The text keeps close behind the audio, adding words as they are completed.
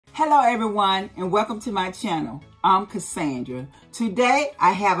Hello everyone and welcome to my channel. I'm Cassandra. Today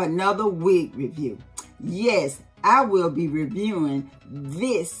I have another wig review. Yes, I will be reviewing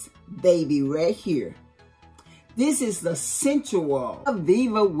this baby right here. This is the Sensual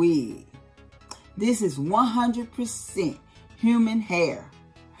Vella wig. This is 100% human hair.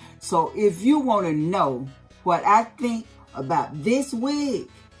 So if you want to know what I think about this wig,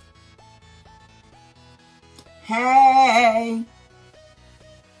 hey,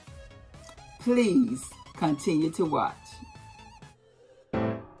 please continue to watch.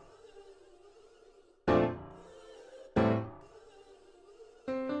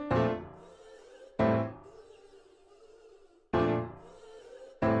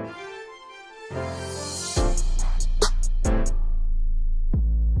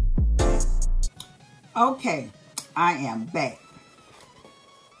 Okay, I am back.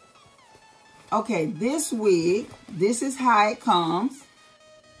 Okay, this wig, this is how it comes.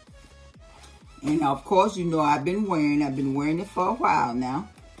 And of course, you know I've been wearing it for a while now.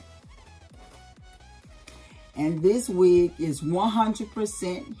 And this wig is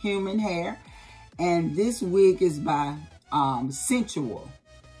 100% human hair. And this wig is by Sensual.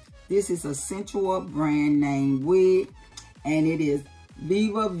 This is a Sensual brand name wig. And it is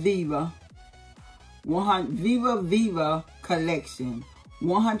Vella collection.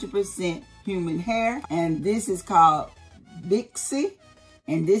 100% human hair. And this is called Dixie.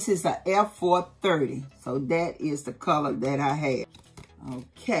 And this is a F430. So that is the color that I have.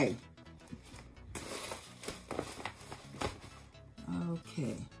 Okay.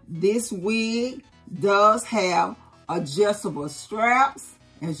 Okay. This wig does have adjustable straps.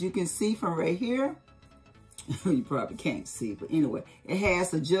 As you can see from right here. You probably can't see, but anyway. It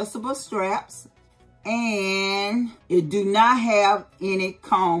has adjustable straps. And it do not have any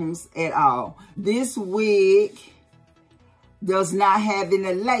combs at all. This wig does not have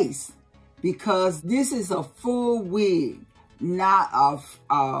any lace because this is a full wig, not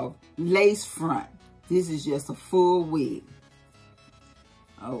a lace front. This is just a full wig.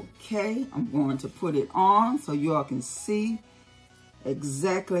 Okay, I'm going to put it on so you all can see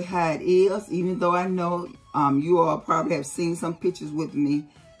exactly how it is, even though I know you all probably have seen some pictures with me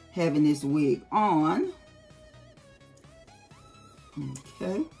having this wig on.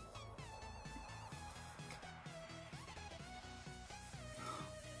 Okay.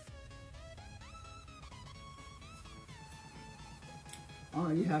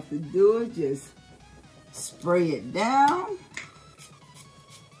 All you have to do is just spray it down.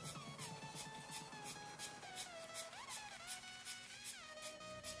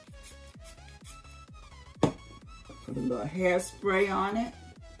 Put a little hairspray on it.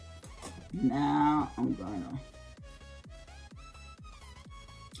 Now I'm gonna,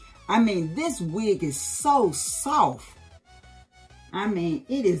 this wig is so soft. It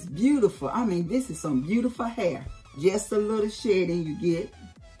is beautiful. This is some beautiful hair. Just a little shedding you get.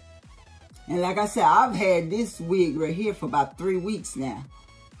 And like I said, I've had this wig right here for about 3 weeks now.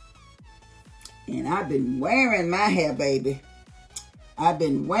 And I've been wearing my hair, baby. I've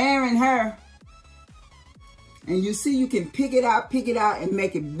been wearing her. And you see, you can pick it out and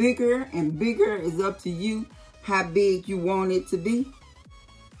make it bigger and bigger. It's up to you how big you want it to be.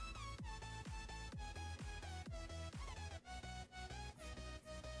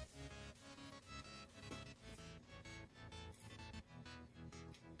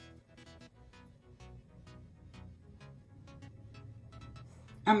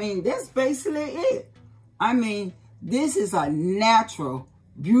 That's basically it. This is a natural,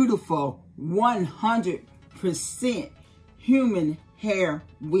 beautiful, 100% human hair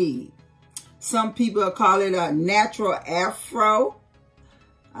wig. Some people call it a natural afro.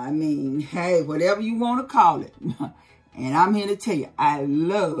 Hey, whatever you want to call it. And I'm here to tell you, I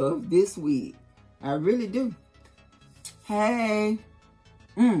love this wig. I really do. Hey.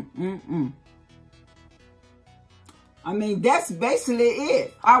 That's basically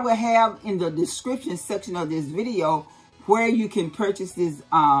it. I will have in the description section of this video where you can purchase this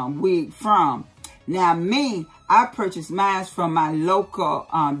wig from. Now, I purchased mine from my local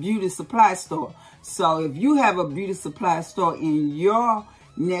beauty supply store. So if you have a beauty supply store in your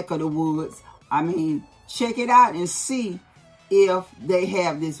neck of the woods, check it out and see if they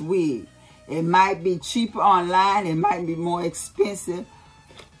have this wig. It might be cheaper online. It might be more expensive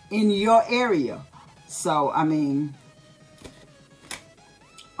in your area. So,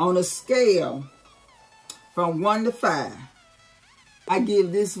 on a scale from 1 to 5, I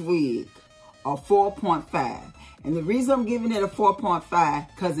give this wig a 4.5. And the reason I'm giving it a 4.5,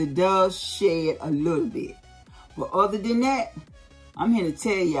 because it does shed a little bit. But other than that, I'm here to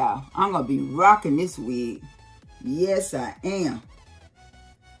tell y'all, I'm going to be rocking this wig. Yes, I am.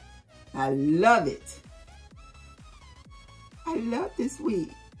 I love it. I love this wig.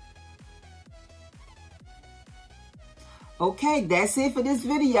 Okay, that's it for this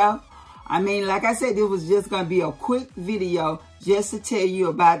video. I mean, like I said, this was just going to be a quick video just to tell you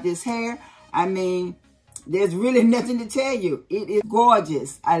about this hair. I mean, there's really nothing to tell you. It is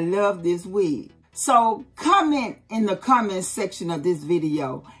gorgeous. I love this wig. So comment in the comment section of this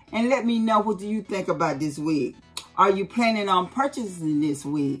video and let me know, what do you think about this wig? Are you planning on purchasing this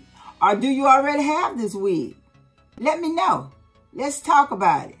wig? Or do you already have this wig? Let me know. Let's talk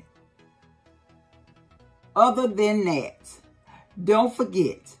about it. Other than that, don't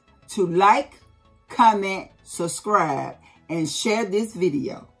forget to like, comment, subscribe, and share this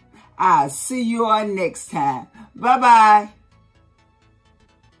video. I'll see you all next time. Bye-bye.